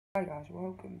Hi guys,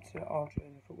 welcome to our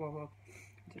training football vlog.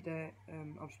 Today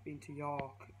I've just been to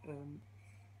York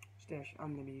station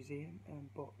and the museum,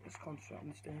 but let's concentrate on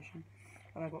the station.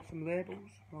 And I got some labels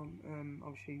from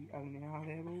obviously LNR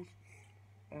labels,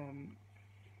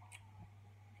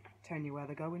 telling you where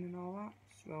they're going and all that.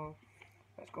 So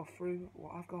let's go through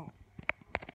what I've got.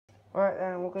 Alright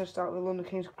then, we're going to start with London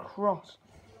King's Cross.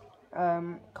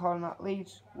 Calling that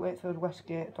Leeds, Wakefield,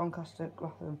 Westgate, Doncaster,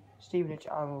 Gratham, Stevenage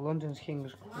and London's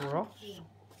King's Cross.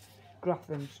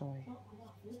 Gratham, sorry.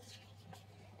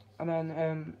 And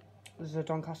then there's a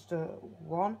Doncaster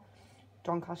 1,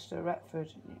 Doncaster,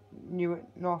 Retford, Newark,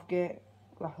 Northgate,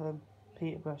 Gratham,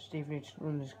 Peterborough, Stevenage,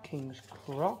 London's King's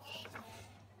Cross.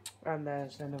 And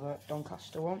there's another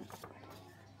Doncaster 1.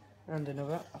 And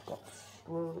another, I've got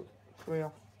about three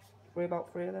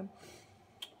of them.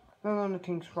 Then on the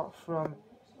King's Cross from,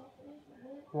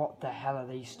 what the hell are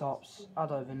these stops? I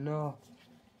don't even know.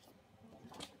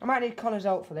 I might need Connor's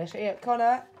help for this. Here,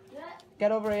 Connor,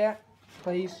 get over here,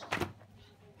 please.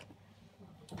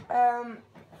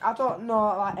 I don't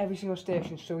know like every single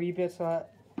station, so you be able to like...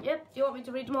 Yep, do you want me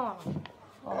to read them all?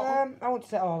 I won't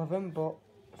say all of them, but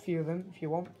a few of them if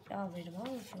you want. I'll read them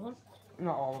all if you want.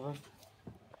 Not all of them.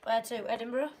 Where to?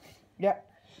 Edinburgh?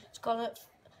 Yep. It's got it.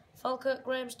 Falkirk,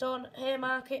 Grahamstone,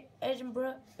 Haymarket,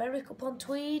 Edinburgh,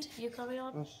 Berwick-upon-Tweed. You carry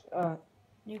on.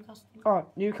 Newcastle. Alright,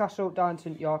 Newcastle,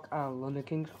 Darlington, York and London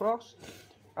King's Cross.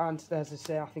 And there's a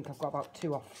say, I think I've got about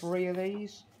 2 or 3 of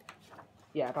these.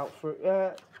 Yeah, about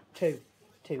 3, 2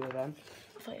 of them.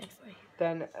 I thought you had 3.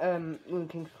 Then London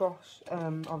King's Cross,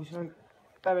 obviously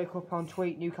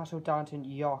Berwick-upon-Tweed, Newcastle, Darlington,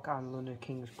 York and London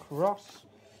King's Cross.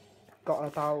 Got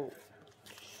about...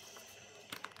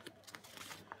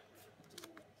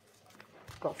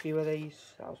 Got a few of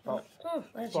these. That was about 4 or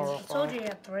 5. I told you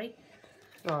had 3.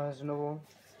 Oh, there's another one.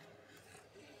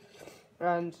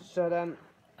 And so then,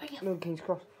 London King's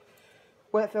Cross,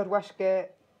 Wakefield, Westgate,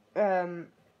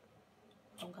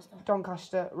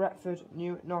 Doncaster, Retford,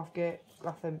 Newark, Northgate,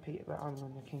 Gratham, Peterborough and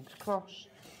London King's Cross.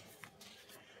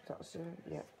 That's it,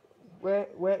 yeah.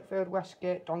 Wakefield,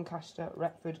 Westgate, Doncaster,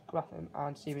 Retford, Gratham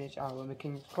and Stevenage and London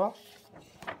King's Cross.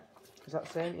 Is that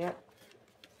the same? Yeah.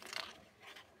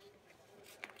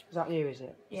 Is that new, is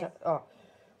it? Yeah.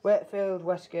 Wakefield,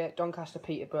 Westgate, Doncaster,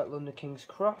 Peterborough, London King's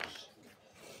Cross.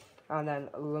 And then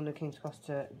London King's Cross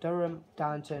to Durham,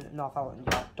 Darlington,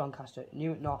 Northallerton, York, Doncaster,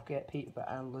 Newark, Northgate, Peterborough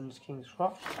and London King's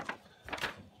Cross.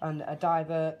 And a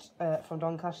divert from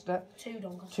Doncaster.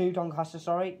 2 Doncaster,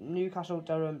 sorry. Newcastle,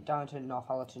 Durham, Darlington,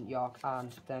 Northallerton, York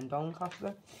and then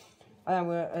Doncaster. And then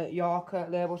we're at York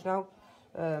labels now.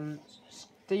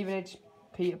 Stevenage,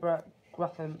 Peterborough,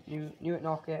 Gratham, Newark,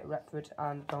 Northgate, Retford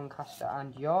and Doncaster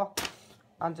and York.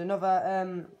 And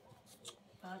another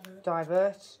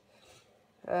divert.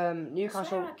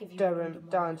 Newcastle, Durham,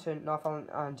 Darlington, Northallerton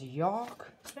and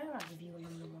York.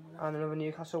 And another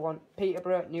Newcastle one.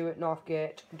 Peterborough, Newark,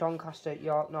 Northgate, Doncaster,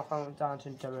 York, Northallerton,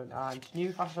 Darlington, Durham and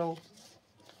Newcastle.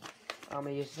 How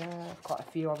many is there? Quite a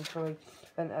few obviously.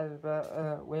 Then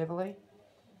Edinburgh, Waverley.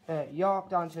 York,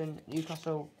 Darlington,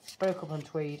 Newcastle,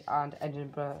 Berwick-upon-Tweed and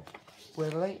Edinburgh,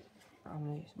 Waverley. How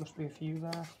many? Must be a few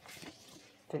there. I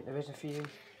think there is a few.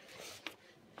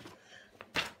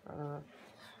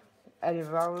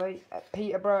 Edinburgh,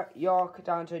 Peterborough, York,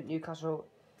 Darlington, Newcastle,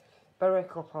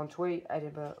 Berwick-upon-Tweed,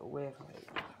 Edinburgh, Waverley.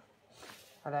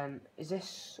 And then, what's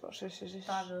this? Is this?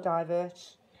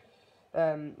 Divert.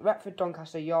 Retford,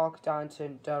 Doncaster, York,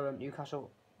 Darlington, Durham, Newcastle,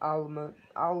 Almouth,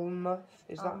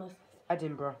 is that? Almouth.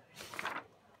 Edinburgh.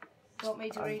 You want me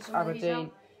to read some Aberdeen. of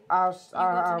these out?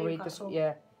 I'll read this,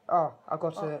 yeah. Oh, I'll go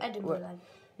to... Edinburgh then.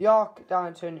 York,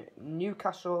 Darlington,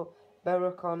 Newcastle,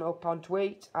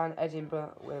 Berwick-upon-Tweed and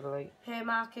Edinburgh, Waverley.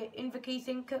 Haymarket, Inverkeith,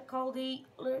 Inker, Caldy,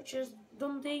 Lurchers,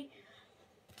 Dundee,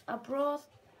 Arbroath,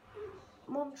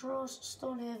 Montrose,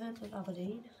 Stonehaven and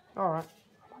Aberdeen. Alright.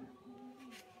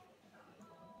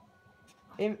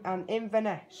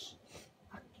 Inverness.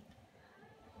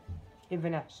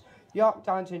 York,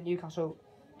 Darlington, Newcastle,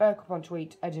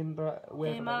 Berwick-upon-Tweed, Edinburgh,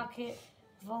 Waverley. Haymarket,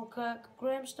 Falkirk,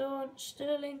 Grahamstone,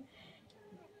 Stirling,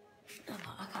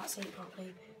 I can't see it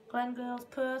properly, Glengirls,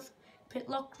 Perth,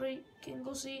 Pitlochry,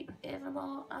 Kinglesey,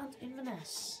 Avonmore and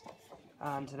Inverness.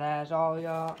 And there's all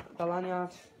the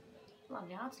lanyards.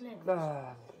 Lanyards,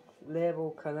 labels.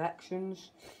 Label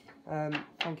collections.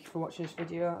 Thank you for watching this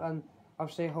video, and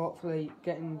obviously hopefully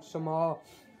getting some more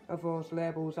of those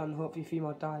labels and hopefully a few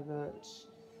more diverts,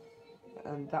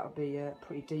 and that would be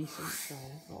pretty decent.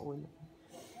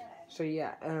 So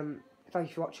yeah, thank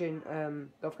you for watching.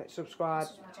 Don't forget to subscribe,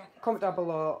 comment down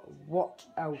below what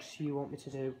else you want me to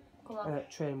do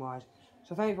train wise.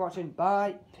 So thank you for watching,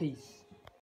 bye, peace.